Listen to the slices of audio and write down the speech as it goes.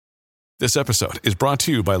This episode is brought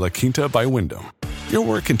to you by La Quinta by Wyndham. Your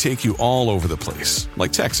work can take you all over the place,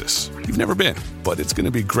 like Texas. You've never been, but it's going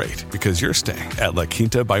to be great because you're staying at La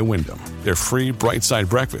Quinta by Wyndham. Their free Bright Side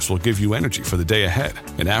breakfast will give you energy for the day ahead.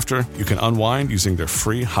 And after, you can unwind using their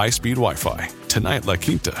free high-speed Wi-Fi. Tonight, La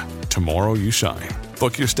Quinta. Tomorrow, you shine.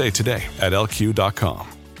 Book your stay today at lq.com.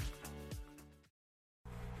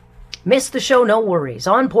 Missed the show? No worries.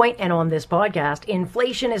 On point and on this podcast,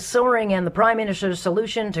 inflation is soaring and the Prime Minister's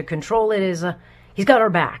solution to control it is, he's got our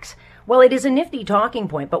backs. Well, it is a nifty talking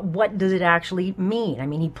point, but what does it actually mean? I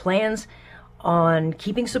mean, he plans on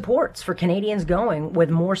keeping supports for Canadians going with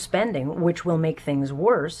more spending, which will make things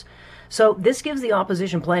worse. So this gives the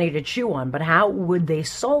opposition plenty to chew on, but how would they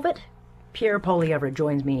solve it? Pierre Poilievre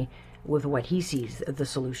joins me with what he sees the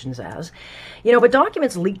solutions as. But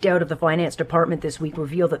documents leaked out of the Finance Department this week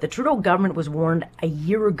reveal that the Trudeau government was warned a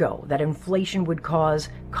year ago that inflation would cause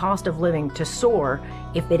cost of living to soar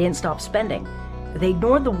if they didn't stop spending. They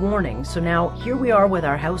ignored the warning, so now here we are with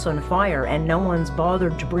our house on fire and no one's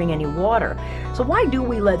bothered to bring any water. So why do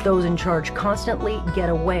we let those in charge constantly get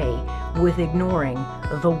away with ignoring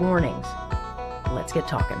the warnings? Let's get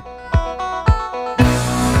talking.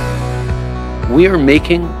 We are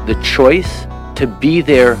making the choice to be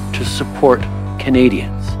there to support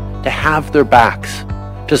Canadians, to have their backs,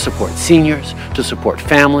 to support seniors, to support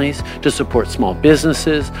families, to support small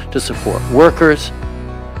businesses, to support workers.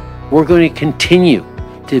 We're going to continue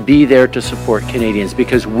to be there to support Canadians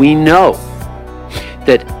because we know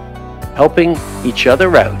that helping each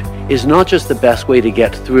other out is not just the best way to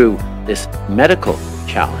get through this medical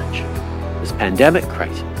challenge, this pandemic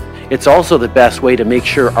crisis. It's also the best way to make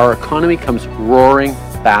sure our economy comes roaring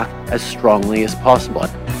back as strongly as possible.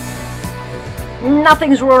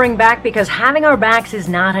 Nothing's roaring back because having our backs is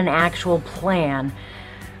not an actual plan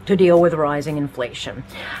to deal with rising inflation.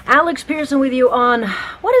 Alex Pearson with you on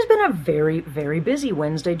what has been a very, very busy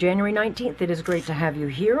Wednesday, January 19th. It is great to have you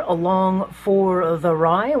here along for the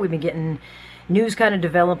ride. We've been getting news kind of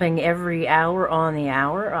developing every hour on the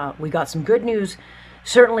hour. We got some good news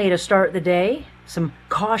certainly to start the day. Some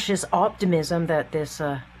cautious optimism that this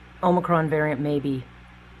Omicron variant may be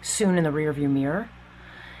soon in the rearview mirror.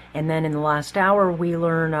 And then in the last hour, we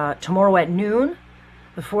learn tomorrow at noon,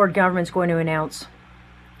 the Ford government's going to announce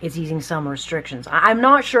it's easing some restrictions. I'm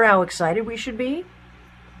not sure how excited we should be.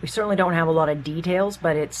 We certainly don't have a lot of details,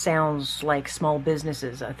 but it sounds like small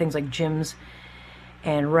businesses, things like gyms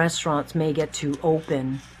and restaurants may get to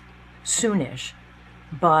open soonish.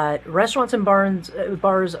 But restaurants and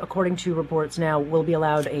bars, according to reports now, will be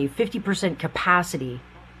allowed a 50% capacity,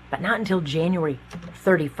 but not until January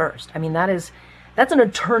 31st. I mean, that's an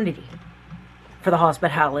eternity for the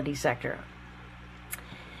hospitality sector.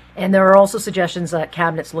 And there are also suggestions that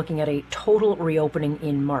Cabinet's looking at a total reopening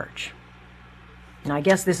in March. Now, I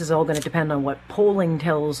guess this is all going to depend on what polling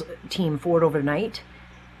tells Team Ford overnight.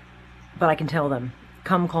 But I can tell them,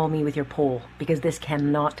 come call me with your poll, because this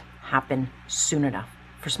cannot happen soon enough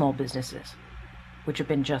for small businesses, which have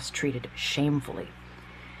been just treated shamefully.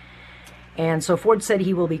 And so Ford said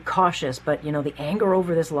he will be cautious, but the anger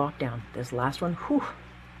over this lockdown, this last one,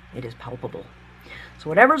 it is palpable. So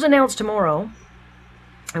whatever's announced tomorrow,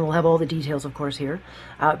 and we'll have all the details, of course, here,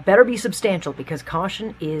 better be substantial because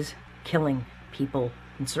caution is killing people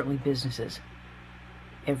and certainly businesses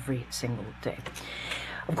every single day.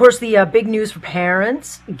 Of course, the big news for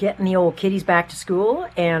parents, getting the old kiddies back to school,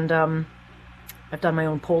 and I've done my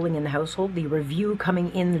own polling in the household. The review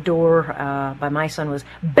coming in the door by my son was,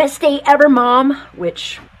 "Best day ever, Mom,"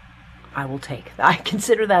 which I will take. I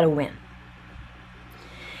consider that a win.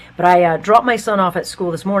 But I dropped my son off at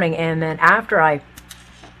school this morning, and then after I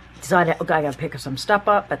decided, I got to pick some stuff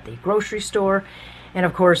up at the grocery store, and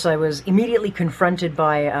of course I was immediately confronted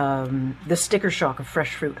by the sticker shock of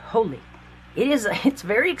fresh fruit. Holy, it's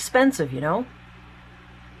very expensive, It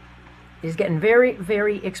is getting very,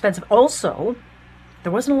 very expensive. Also,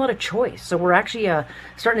 there wasn't a lot of choice. So we're actually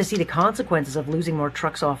starting to see the consequences of losing more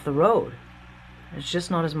trucks off the road. There's just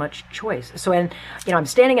not as much choice. So, and I'm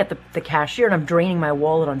standing at the cashier and I'm draining my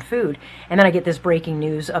wallet on food. And then I get this breaking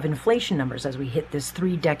news of inflation numbers as we hit this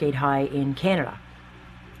 3-decade high in Canada.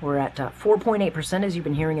 We're at 4.8%, as you've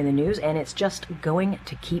been hearing in the news, and it's just going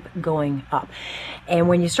to keep going up. And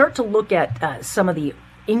when you start to look at some of the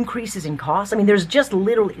increases in costs,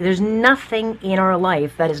 there's nothing in our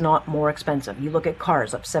life that is not more expensive. You look at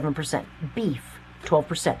cars up 7%, beef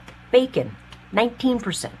 12%, bacon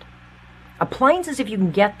 19%. Appliances, if you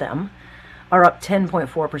can get them, are up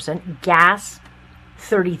 10.4%, gas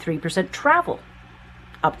 33%, travel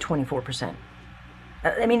up 24%.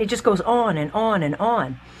 It just goes on and on and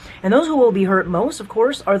on. And those who will be hurt most, of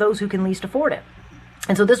course, are those who can least afford it.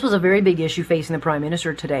 And so this was a very big issue facing the Prime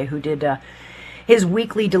Minister today, who did his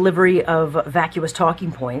weekly delivery of vacuous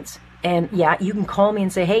talking points. And yeah, you can call me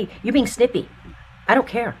and say, hey, you're being snippy. I don't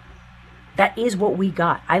care. That is what we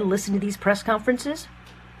got. I listen to these press conferences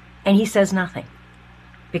and he says nothing,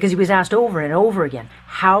 because he was asked over and over again,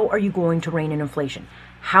 how are you going to rein in inflation?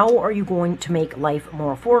 How are you going to make life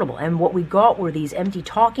more affordable? And what we got were these empty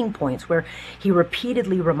talking points where he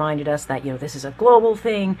repeatedly reminded us that, this is a global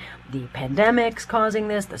thing, the pandemic's causing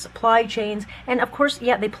this, the supply chains, and of course,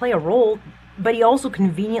 yeah, they play a role, but he also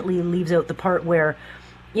conveniently leaves out the part where,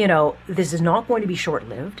 this is not going to be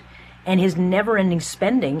short-lived, and his never-ending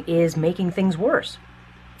spending is making things worse.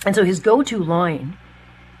 And so his go-to line,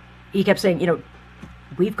 he kept saying,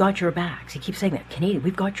 we've got your backs. He keeps saying that, Canadian,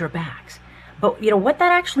 we've got your backs. But, what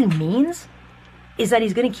that actually means is that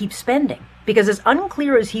he's going to keep spending. Because as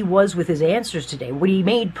unclear as he was with his answers today, what he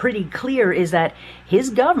made pretty clear is that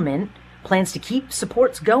his government plans to keep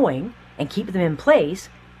supports going and keep them in place,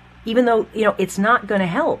 even though, it's not going to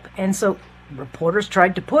help. And so reporters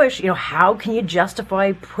tried to push, how can you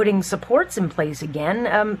justify putting supports in place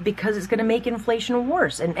again? Because it's going to make inflation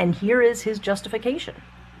worse. And here is his justification.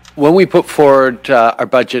 When we put forward our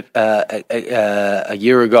budget a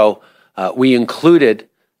year ago, we included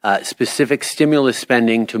specific stimulus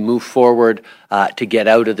spending to move forward to get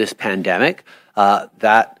out of this pandemic.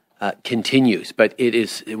 That continues, but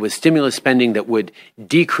it was stimulus spending that would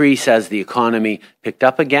decrease as the economy picked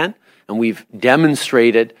up again, and we've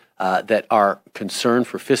demonstrated that our concern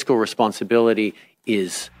for fiscal responsibility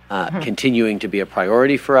is continuing to be a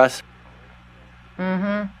priority for us.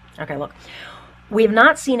 Okay, look. We have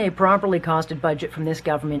not seen a properly costed budget from this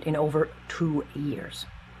government in over 2 years.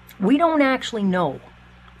 We don't actually know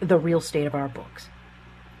the real state of our books.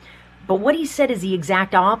 But what he said is the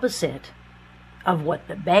exact opposite of what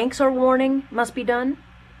the banks are warning must be done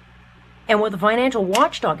and what the financial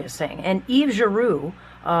watchdog is saying. And Yves Giroux,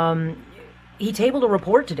 he tabled a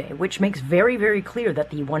report today which makes very, very clear that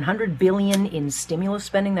the $100 billion in stimulus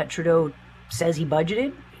spending that Trudeau says he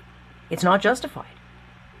budgeted, it's not justified.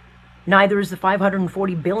 Neither is the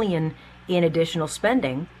 $540 billion in additional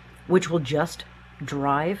spending, which will just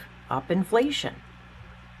drive up inflation.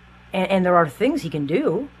 And there are things he can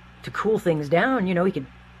do to cool things down. He could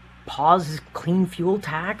pause his clean fuel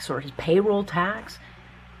tax or his payroll tax.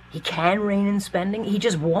 He can rein in spending. He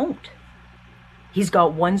just won't. He's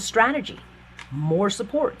got one strategy: more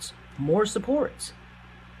supports, more supports.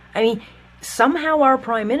 I mean, somehow our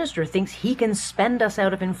Prime Minister thinks he can spend us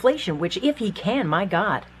out of inflation, which, if he can, my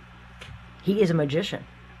God, he is a magician.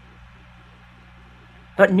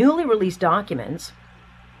 But newly released documents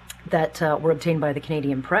that were obtained by the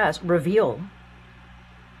Canadian press reveal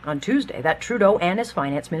on Tuesday that Trudeau and his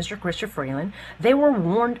finance minister, Chrystia Freeland, they were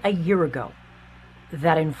warned a year ago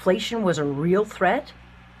that inflation was a real threat,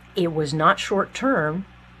 it was not short term,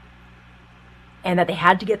 and that they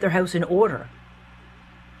had to get their house in order.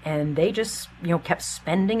 And they just, kept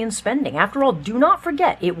spending and spending. After all, do not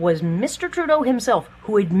forget, it was Mr. Trudeau himself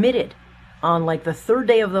who admitted on the third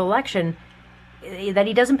day of the election that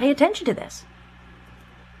he doesn't pay attention to this.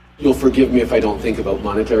 You'll forgive me if I don't think about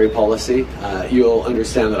monetary policy. You'll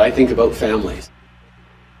understand that I think about families.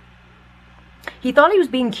 He thought he was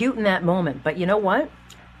being cute in that moment, but you know what?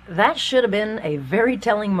 That should have been a very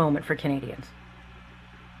telling moment for Canadians.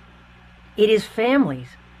 It is families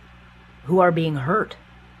who are being hurt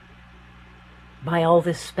by all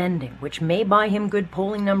this spending, which may buy him good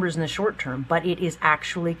polling numbers in the short term, but it is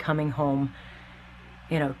actually coming home,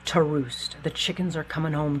 to roost. The chickens are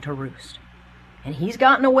coming home to roost. And he's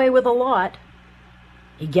gotten away with a lot.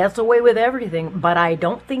 He gets away with everything, but I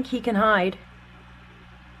don't think he can hide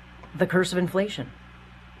the curse of inflation.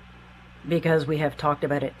 Because we have talked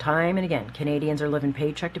about it time and again. Canadians are living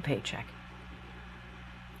paycheck to paycheck.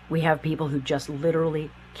 We have people who just literally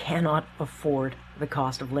cannot afford the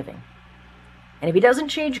cost of living. And if he doesn't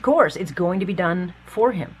change course, it's going to be done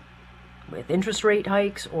for him. With interest rate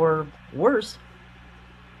hikes, or worse,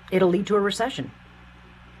 it'll lead to a recession.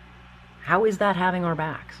 How is that having our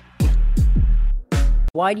backs?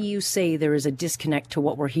 Why do you say there is a disconnect to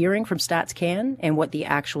what we're hearing from StatsCan and what the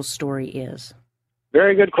actual story is?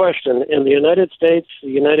 Very good question. In the United States, the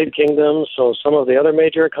United Kingdom, so some of the other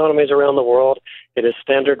major economies around the world, it is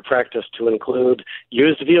standard practice to include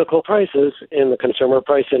used vehicle prices in the Consumer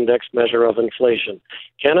Price Index measure of inflation.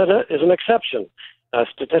 Canada is an exception.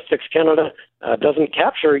 Statistics Canada doesn't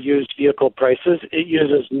capture used vehicle prices. It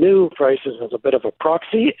uses new prices as a bit of a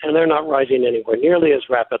proxy, and they're not rising anywhere nearly as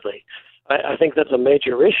rapidly. I think that's a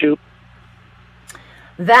major issue.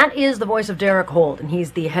 That is the voice of Derek Holt, and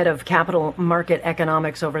he's the head of capital market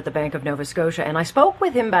economics over at the Bank of Nova Scotia. And I spoke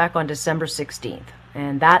with him back on December 16th.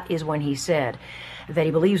 And that is when he said that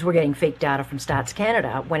he believes we're getting fake data from Stats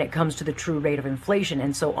Canada when it comes to the true rate of inflation.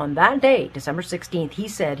 And so on that day, December 16th, he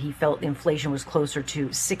said he felt inflation was closer to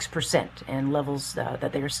 6% and levels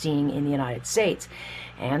that they're seeing in the United States.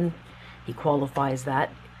 And he qualifies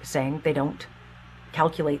that, saying they don't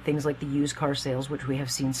calculate things like the used car sales, which we have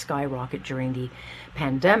seen skyrocket during the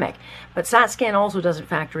pandemic. But StatScan also doesn't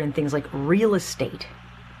factor in things like real estate,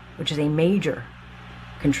 which is a major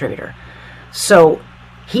contributor. So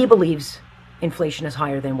he believes inflation is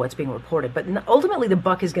higher than what's being reported. But ultimately, the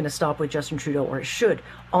buck is going to stop with Justin Trudeau, or it should,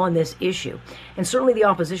 on this issue. And certainly the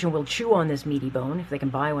opposition will chew on this meaty bone if they can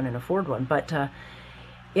buy one and afford one. But,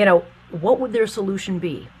 what would their solution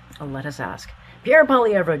be? Let us ask. Pierre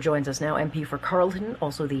Poilievre joins us now, MP for Carleton,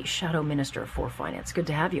 also the Shadow Minister for Finance. Good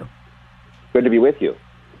to have you. Good to be with you.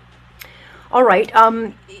 All right.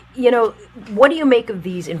 What do you make of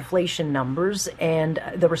these inflation numbers and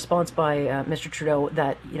the response by Mr. Trudeau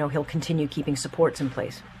that, he'll continue keeping supports in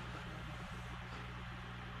place?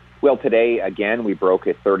 Well, today, again, we broke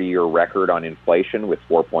a 30-year record on inflation with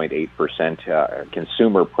 4.8%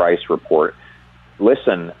 consumer price report.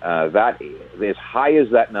 Listen, that as high as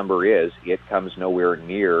that number is, it comes nowhere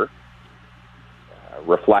near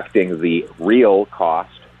reflecting the real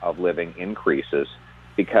cost of living increases.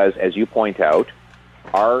 Because, as you point out,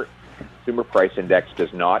 our consumer price index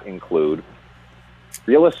does not include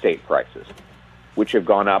real estate prices, which have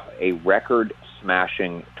gone up a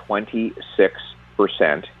record-smashing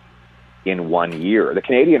 26% in 1 year. The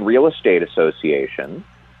Canadian Real Estate Association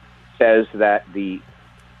says that the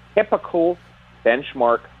typical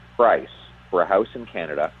benchmark price for a house in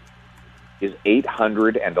Canada is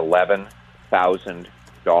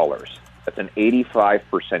 $811,000. That's an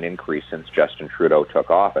 85% increase since Justin Trudeau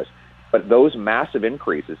took office. But those massive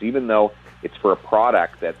increases, even though it's for a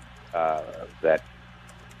product that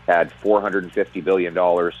had $450 billion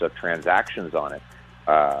of transactions on it,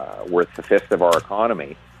 worth a fifth of our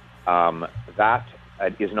economy, that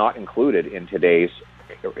is not included in today's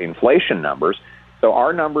inflation numbers. So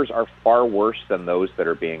our numbers are far worse than those that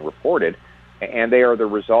are being reported, and they are the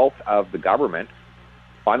result of the government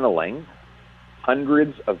funneling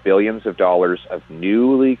hundreds of billions of dollars of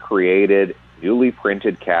newly created, newly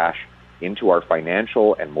printed cash into our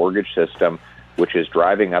financial and mortgage system, which is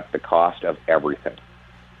driving up the cost of everything.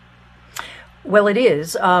 Well, it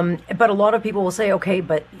is, but a lot of people will say, okay,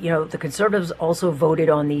 but, the Conservatives also voted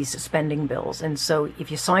on these spending bills, and so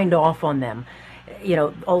if you signed off on them,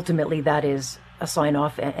 ultimately that is a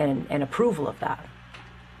sign-off and approval of that.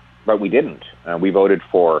 But we didn't. We voted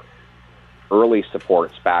for early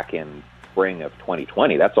supports back in spring of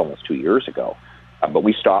 2020. That's almost 2 years ago. But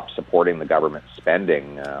we stopped supporting the government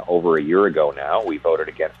spending over a year ago now. We voted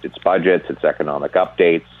against its budgets, its economic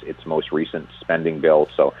updates, its most recent spending bill.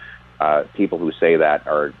 So people who say that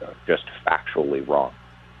are just factually wrong.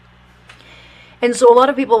 And so a lot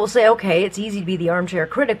of people will say, okay, it's easy to be the armchair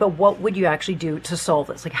critic, but what would you actually do to solve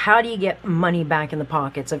this? Like, how do you get money back in the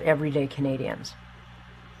pockets of everyday Canadians?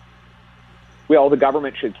 Well, the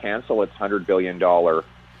government should cancel its $100 billion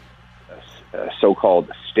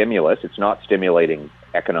so-called stimulus. It's not stimulating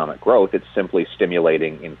economic growth. It's simply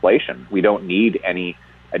stimulating inflation. We don't need any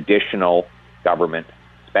additional government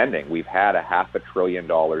spending. We've had $500 billion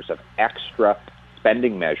of extra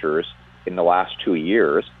spending measures in the last 2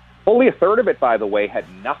 years. Only a third of it, by the way, had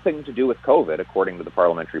nothing to do with COVID, according to the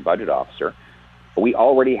parliamentary budget officer. We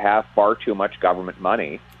already have far too much government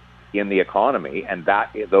money in the economy, and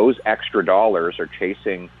those extra dollars are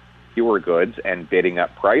chasing fewer goods and bidding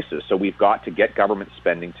up prices. So we've got to get government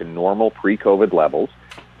spending to normal pre-COVID levels,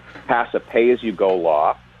 pass a pay-as-you-go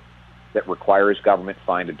law that requires government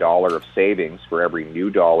find $1 of savings for every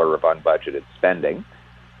new dollar of unbudgeted spending,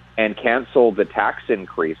 and cancel the tax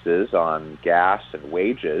increases on gas and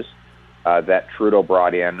wages that Trudeau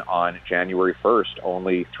brought in on January 1st,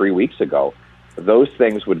 only 3 weeks ago. Those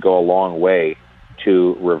things would go a long way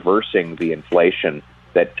to reversing the inflation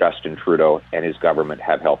that Justin Trudeau and his government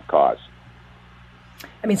have helped cause.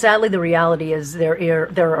 I mean, sadly, the reality is there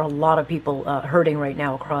are a lot of people hurting right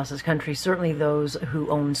now across this country, certainly those who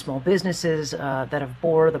own small businesses that have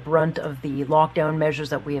bore the brunt of the lockdown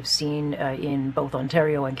measures that we have seen in both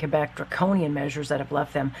Ontario and Quebec, draconian measures that have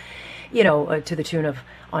left them, to the tune of,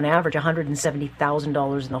 on average,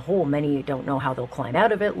 $170,000 in the hole. Many don't know how they'll climb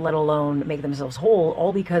out of it, let alone make themselves whole,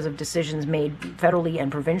 all because of decisions made federally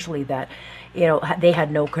and provincially that, they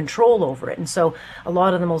had no control over it. And so a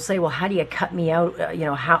lot of them will say, well, how do you cut me out?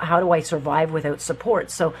 How do I survive without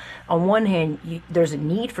support? So on one hand, there's a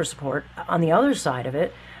need for support. On the other side of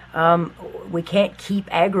it, we can't keep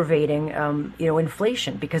aggravating,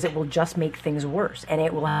 inflation, because it will just make things worse, and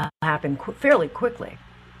it will happen fairly quickly.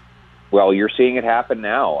 Well, you're seeing it happen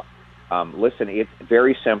now. Listen, it's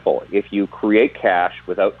very simple. If you create cash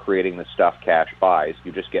without creating the stuff cash buys,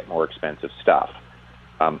 you just get more expensive stuff.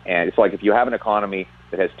 And it's like if you have an economy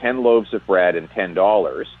that has 10 loaves of bread and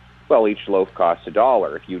 $10, well, each loaf costs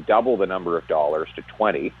 $1. If you double the number of dollars to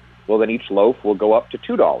 20, well, then each loaf will go up to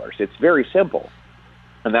 $2. It's very simple.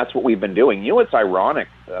 And that's what we've been doing. You know what's ironic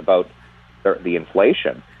about the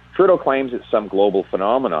inflation? Trudeau claims it's some global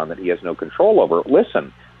phenomenon that he has no control over.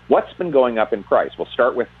 Listen, what's been going up in price? We'll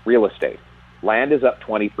start with real estate. Land is up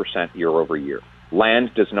 20% year over year.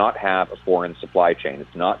 Land does not have a foreign supply chain.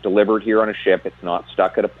 It's not delivered here on a ship. It's not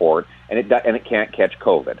stuck at a port, and it can't catch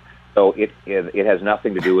COVID. So it has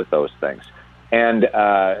nothing to do with those things. And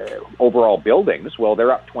overall buildings, well,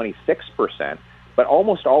 they're up 26%. But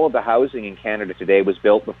almost all of the housing in Canada today was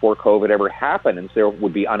built before COVID ever happened, and so it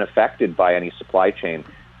would be unaffected by any supply chain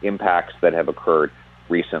impacts that have occurred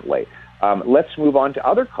recently. Let's move on to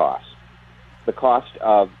other costs. The cost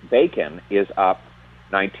of bacon is up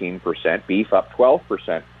 19%, beef up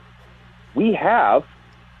 12%. We have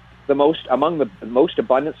among the most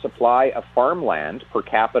abundant supply of farmland per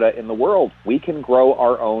capita in the world. We can grow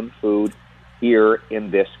our own food here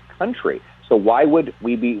in this country. So why would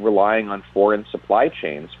we be relying on foreign supply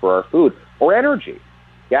chains for our food or energy?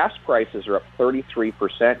 Gas prices are up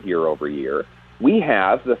 33% year over year. We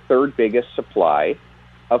have the third biggest supply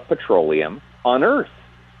of petroleum on Earth.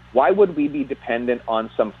 Why would we be dependent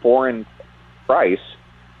on some foreign price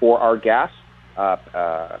for our gas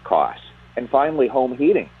costs? And finally, home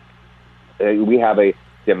heating. We have a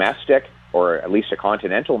domestic, or at least a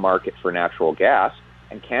continental market for natural gas,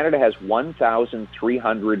 and Canada has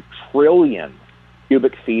 1,300 trillion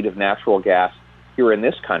cubic feet of natural gas here in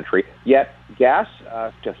this country, yet gas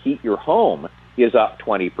to heat your home is up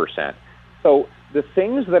 20%. So the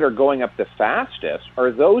things that are going up the fastest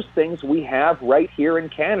are those things we have right here in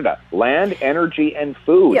Canada: land, energy, and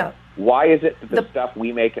food. Yeah. Why is it that the stuff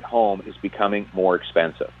we make at home is becoming more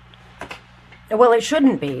expensive? Well, it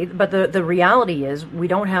shouldn't be, but the reality is we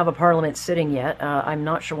don't have a parliament sitting yet. I'm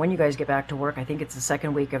not sure when you guys get back to work. I think it's the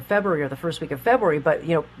second week of February or the first week of February, but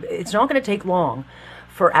it's not going to take long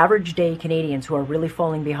for average day Canadians who are really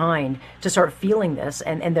falling behind to start feeling this,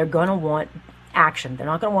 and they're going to want action. They're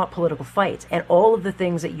not going to want political fights, and all of the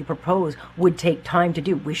things that you propose would take time to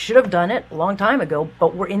do. We should have done it a long time ago,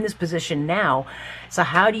 but we're in this position now. So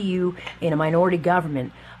how do you, in a minority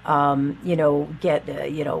government, get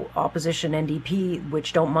opposition NDP,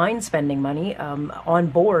 which don't mind spending money, on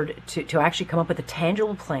board to actually come up with a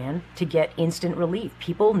tangible plan to get instant relief?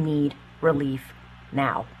 People need relief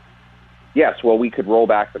now. Yes, well, we could roll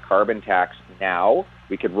back the carbon tax now.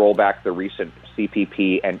 We could roll back the recent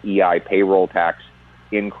CPP and EI payroll tax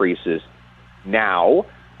increases now.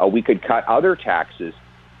 We could cut other taxes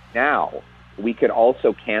now. We could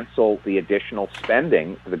also cancel the additional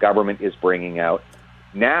spending the government is bringing out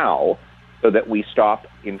now, so that we stop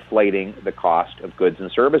inflating the cost of goods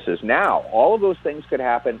and services now. All of those things could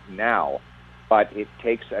happen now, but it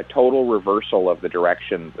takes a total reversal of the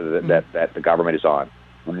direction that the government is on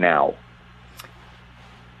now.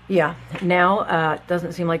 Yeah, now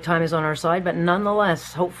doesn't seem like time is on our side, but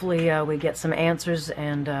nonetheless, hopefully we get some answers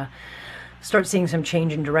and start seeing some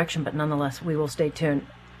change in direction, but nonetheless, we will stay tuned.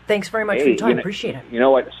 Thanks very much for your time. Appreciate it. You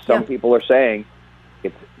know what some people are saying?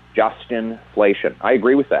 It's Justinflation. I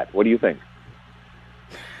agree with that. What do you think?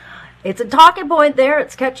 It's a talking point there.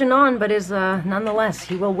 It's catching on, but is nonetheless,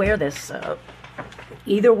 he will wear this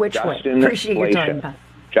either which way. Appreciate your time, Pat.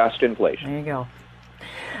 Justinflation. There you go.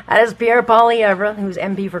 That is Pierre Poilievre, who's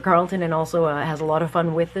MP for Carleton and also has a lot of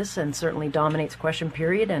fun with this and certainly dominates question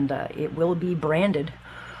period, and it will be branded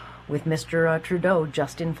with Mr. Trudeau.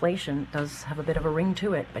 Justinflation does have a bit of a ring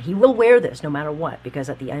to it, but he will wear this no matter what, because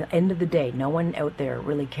at the end of the day, no one out there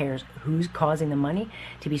really cares who's causing the money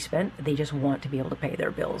to be spent. They just want to be able to pay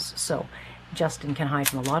their bills. So Justin can hide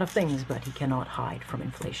from a lot of things, but he cannot hide from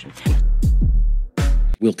inflation.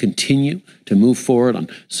 We'll continue to move forward on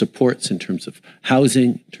supports in terms of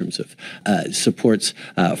housing, in terms of supports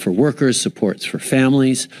for workers, supports for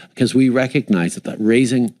families, because we recognize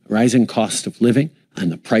that rising cost of living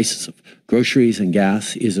and the prices of groceries and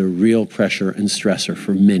gas is a real pressure and stressor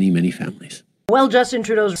for many, many families. Well, Justin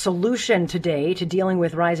Trudeau's solution today to dealing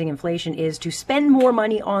with rising inflation is to spend more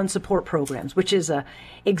money on support programs, which is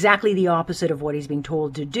exactly the opposite of what he's being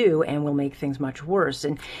told to do and will make things much worse.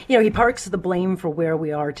 And, he parks the blame for where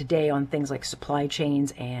we are today on things like supply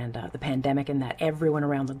chains and the pandemic, and that everyone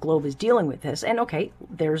around the globe is dealing with this. And, okay,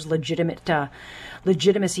 there's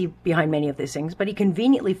legitimacy behind many of these things, but he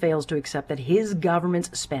conveniently fails to accept that his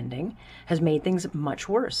government's spending has made things much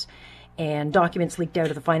worse. And documents leaked out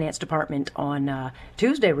of the finance department on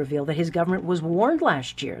Tuesday reveal that his government was warned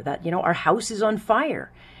last year that, our house is on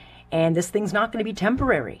fire and this thing's not going to be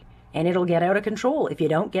temporary and it'll get out of control if you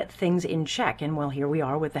don't get things in check. And well, here we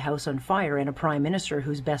are with the house on fire and a prime minister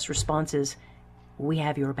whose best response is, we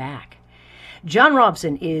have your back. John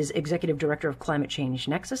Robson is executive director of Climate Change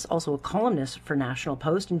Nexus, also a columnist for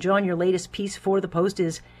Nationalpost. And John, your latest piece for the Post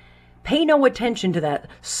is pay no attention to that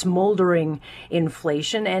smoldering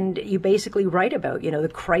inflation. And you basically write about, the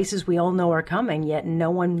crises we all know are coming, yet no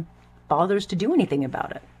one bothers to do anything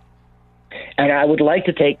about it. And I would like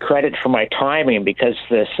to take credit for my timing because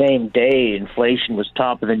the same day inflation was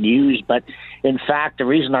top of the news. But in fact, the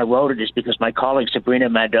reason I wrote it is because my colleague Sabrina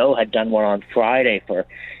Mado had done one on Friday for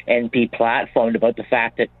NP Platform about the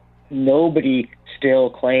fact that nobody still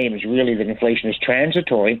claims really that inflation is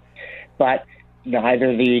transitory, but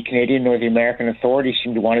neither the Canadian nor the American authorities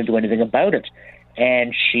seem to want to do anything about it.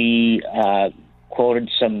 And she quoted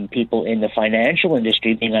some people in the financial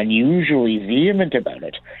industry being unusually vehement about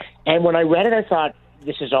it. And when I read it, I thought,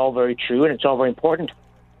 this is all very true and it's all very important.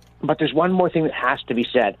 But there's one more thing that has to be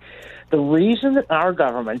said. The reason that our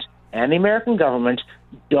government and the American government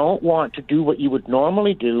don't want to do what you would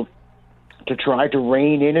normally do to try to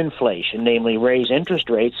rein in inflation, namely raise interest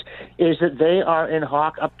rates, is that they are in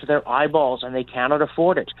hock up to their eyeballs and they cannot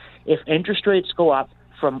afford it. If interest rates go up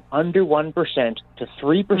from under 1% to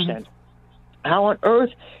 3%, how on earth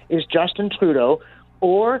is Justin Trudeau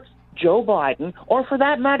or Joe Biden, or for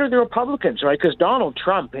that matter, the Republicans, right? Because Donald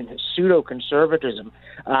Trump, in his pseudo-conservatism,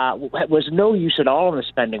 was no use at all on the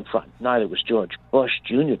spending front. Neither was George Bush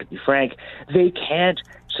Jr., to be frank. They can't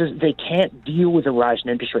deal with the rise in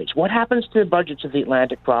interest rates. What happens to the budgets of the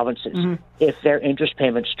Atlantic provinces if their interest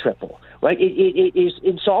payments triple? Right? It is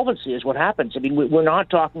insolvency is what happens. I mean, we're not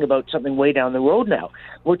talking about something way down the road now.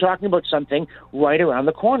 We're talking about something right around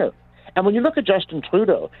the corner. And when you look at Justin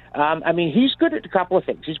Trudeau, he's good at a couple of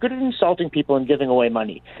things. He's good at insulting people and giving away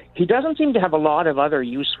money. He doesn't seem to have a lot of other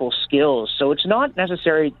useful skills, so it's not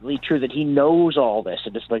necessarily true that he knows all this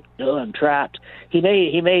and it's like, oh, I'm trapped. He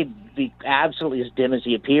may be absolutely as dim as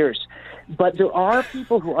he appears. But there are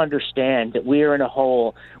people who understand that we are in a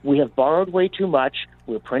hole. We have borrowed way too much.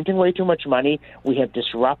 We're printing way too much money. We have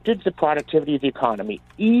disrupted the productivity of the economy.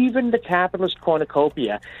 Even the capitalist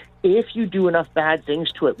cornucopia, if you do enough bad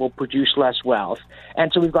things to it, will produce less wealth.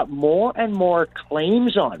 And so we've got more and more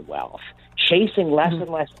claims on wealth, chasing less and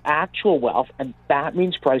less actual wealth, and that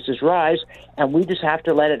means prices rise, and we just have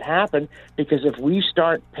to let it happen, because if we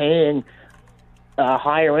start paying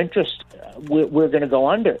higher interest, we're going to go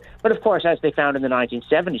under. But of course, as they found in the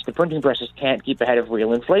 1970s, the printing presses can't keep ahead of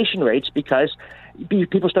real inflation rates because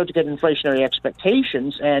people start to get inflationary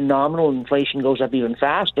expectations and nominal inflation goes up even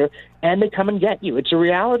faster and they come and get you. It's a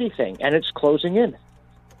reality thing and it's closing in.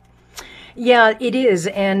 Yeah, it is.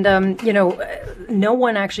 And, no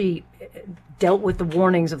one actually dealt with the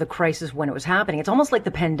warnings of the crisis when it was happening. It's almost like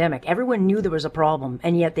the pandemic. Everyone knew there was a problem,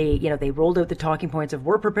 and yet they rolled out the talking points of,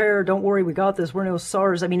 we're prepared, don't worry, we got this, we're no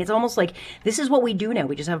SARS. I mean, it's almost like this is what we do now.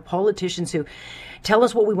 We just have politicians who tell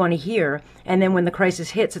us what we want to hear, and then when the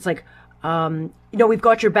crisis hits, it's like, we've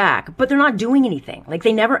got your back, but they're not doing anything. Like,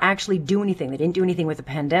 they never actually do anything. They didn't do anything with the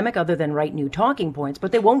pandemic other than write new talking points,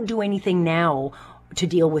 but they won't do anything now to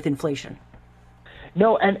deal with inflation.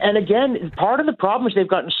 No, and again, part of the problem is they've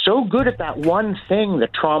gotten so good at that one thing, the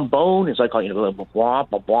trombone is like, blah, blah, blah,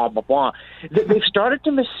 blah, blah, blah. They've started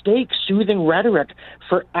to mistake soothing rhetoric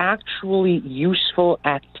for actually useful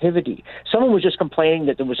activity. Someone was just complaining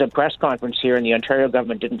that there was a press conference here and the Ontario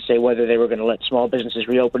government didn't say whether they were going to let small businesses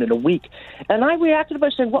reopen in a week. And I reacted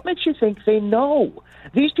by saying, what makes you think they know?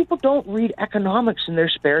 These people don't read economics in their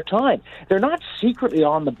spare time. They're not secretly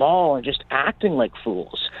on the ball and just acting like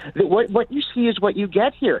fools. What you see is what you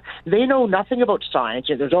get here. They know nothing about science.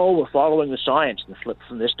 There's, we're following the science, and flip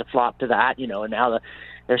from this to flop to that, and now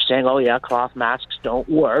they're saying, oh yeah, cloth masks don't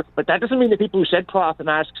work. But that doesn't mean the people who said cloth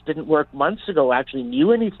masks didn't work months ago actually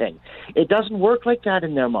knew anything. It doesn't work like that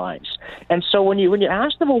in their minds. And so when you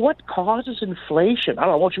ask them, well, what causes inflation? I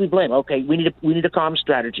don't know, what should we blame? Okay, we need a calm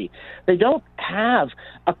strategy. They don't have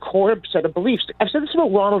a core set of beliefs. I've said this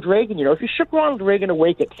about Ronald Reagan. You know, if you shook Ronald Reagan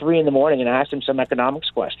awake at 3 a.m. and asked him some economics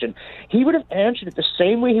question, he would have answered it the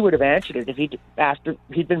same way he would have answered it if after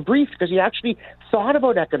he'd been briefed, because he actually thought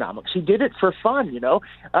about economics. He did it for fun, you know.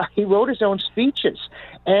 He wrote his own speeches,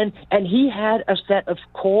 and he had a set of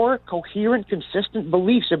core, coherent, consistent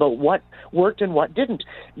beliefs about what worked and what didn't.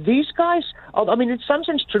 These guys, I mean, in some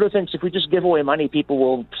sense, Trudeau thinks if we just give away money, people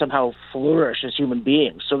will somehow flourish as human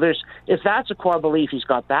beings. So if that's a core belief, he's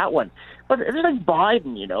got that one. But it's like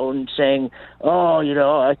Biden, you know, and saying, oh, you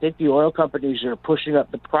know, I think the oil companies are pushing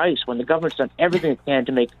up the price when the government's done everything it can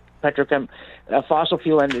to make fossil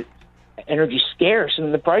fuel energy scarce,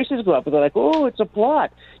 and the prices go up, and they're like, oh, it's a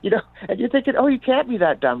plot, you know, and you're thinking, oh, you can't be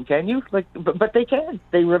that dumb, can you? Like, but they can.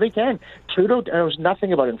 They really can. Trudeau knows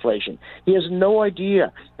nothing about inflation. He has no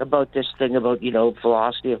idea about this thing about, you know,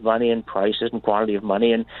 velocity of money and prices and quantity of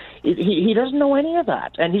money, and he doesn't know any of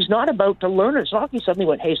that, and he's not about to learn it. It's not like he suddenly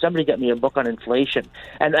went, hey, somebody get me a book on inflation,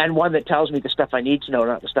 and one that tells me the stuff I need to know,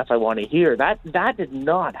 not the stuff I want to hear. That did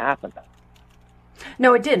not happen.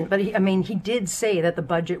 No, it didn't. But he did say that the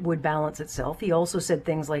budget would balance itself. He also said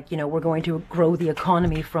things like, you know, we're going to grow the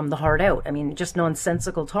economy from the heart out. I mean, just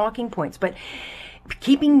nonsensical talking points. But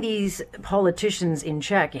keeping these politicians in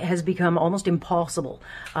check has become almost impossible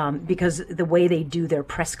because the way they do their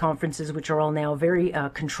press conferences, which are all now very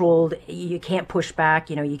controlled, you can't push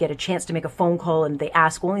back. You know, you get a chance to make a phone call and they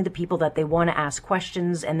ask only the people that they want to ask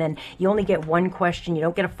questions. And then you only get one question. You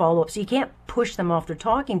don't get a follow-up. So you can't push them off their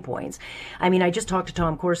talking points. I mean, I just talked to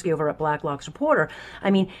Tom Korski over at Blacklock's Reporter.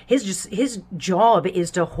 I mean, his job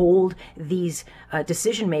is to hold these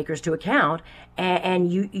decision makers to account.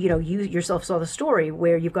 And you yourself saw the story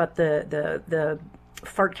where you've got the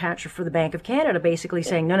fart catcher for the Bank of Canada basically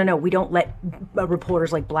saying, no, we don't let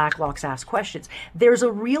reporters like Blacklock's ask questions. There's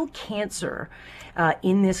a real cancer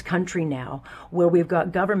in this country now where we've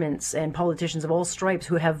got governments and politicians of all stripes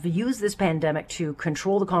who have used this pandemic to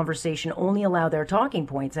control the conversation, only allow their talking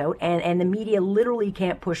points out, and the media literally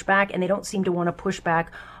can't push back, and they don't seem to want to push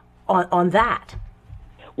back on that.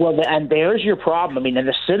 Well, and there's your problem. I mean, and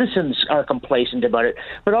the citizens are complacent about it.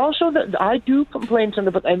 But also, I do complain something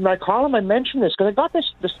about, in my column, I mentioned this, because I got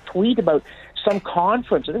this tweet about some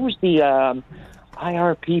conference. I think it was the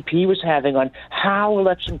IRPP was having on how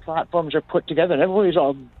election platforms are put together. And everybody's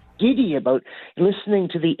all giddy about listening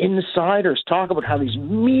to the insiders talk about how these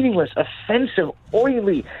meaningless, offensive,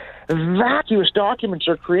 oily, vacuous documents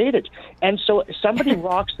are created. And so somebody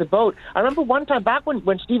rocks the boat. I remember one time back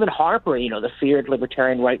when Stephen Harper, you know, the feared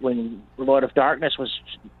libertarian right-wing Lord of Darkness, was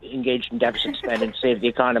engaged in deficit spending to save the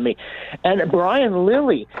economy. And Brian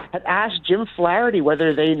Lilly had asked Jim Flaherty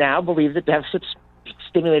whether they now believe that deficits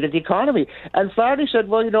stimulated the economy. And Flaherty said,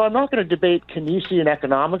 well, you know, I'm not going to debate Keynesian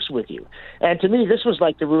economics with you. And to me, this was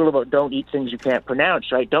like the rule about don't eat things you can't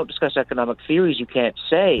pronounce, right? Don't discuss economic theories you can't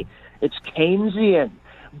say. It's Keynesian.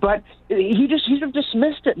 But he sort of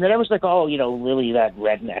dismissed it. And then I was like, oh, you know, really, that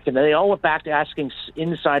redneck. And then they all went back to asking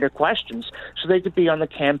insider questions so they could be on the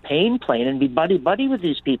campaign plane and be buddy-buddy with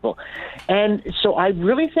these people. And so I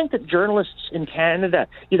really think that journalists in Canada,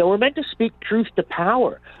 you know, we're meant to speak truth to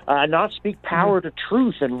power, not speak power to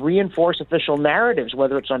truth and reinforce official narratives,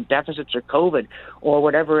 whether it's on deficits or COVID or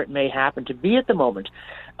whatever it may happen to be at the moment.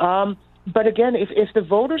 But again, if the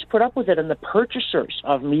voters put up with it and the purchasers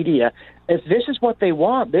of media, if this is what they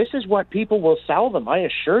want, this is what people will sell them, I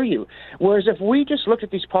assure you. Whereas if we just looked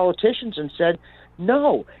at these politicians and said,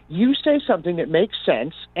 no, you say something that makes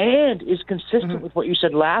sense and is consistent with what you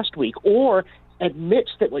said last week, or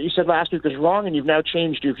admits that what you said last week was wrong and you've now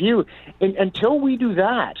changed your view, until we do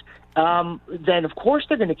that, then of course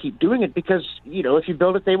they're going to keep doing it because, you know, if you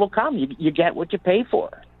build it, they will come. You get what you pay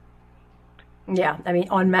for. Yeah, I mean,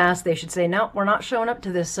 en masse, they should say, no, we're not showing up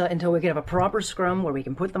to this until we can have a proper scrum where we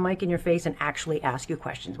can put the mic in your face and actually ask you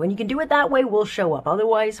questions. When you can do it that way, we'll show up.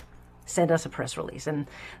 Otherwise, send us a press release. And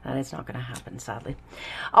it's not going to happen, sadly.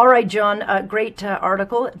 All right, John, great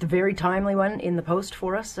article. It's a very timely one in the Post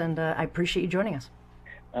for us, and I appreciate you joining us.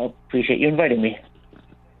 I appreciate you inviting me.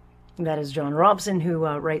 That is John Robson, who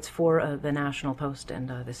writes for the Nationalpost, and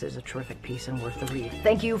this is a terrific piece and worth the read.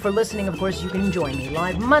 Thank you for listening. Of course, you can join me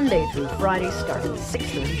live Monday through Friday, starting at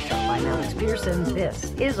 6:30 sharp. I'm Alex Pearson.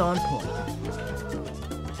 This is On Point.